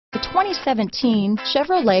2017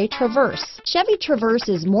 Chevrolet Traverse. Chevy Traverse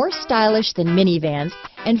is more stylish than minivans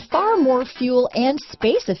and far more fuel and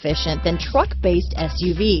space efficient than truck-based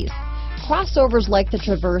SUVs. Crossovers like the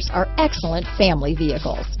Traverse are excellent family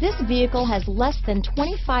vehicles. This vehicle has less than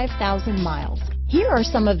 25,000 miles. Here are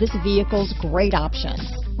some of this vehicle's great options: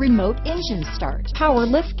 remote engine start, power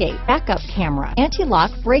liftgate, backup camera,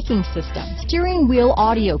 anti-lock braking system, steering wheel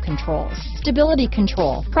audio controls, stability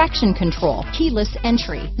control, traction control, keyless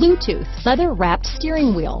entry, Bluetooth, leather-wrapped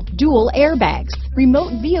steering wheel, dual airbags,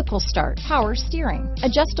 remote vehicle start, power steering,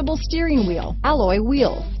 adjustable steering wheel, alloy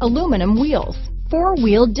wheels, aluminum wheels,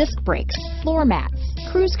 four-wheel disc brakes, floor mats,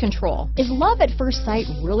 cruise control. Is love at first sight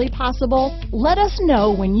really possible? Let us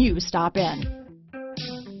know when you stop in.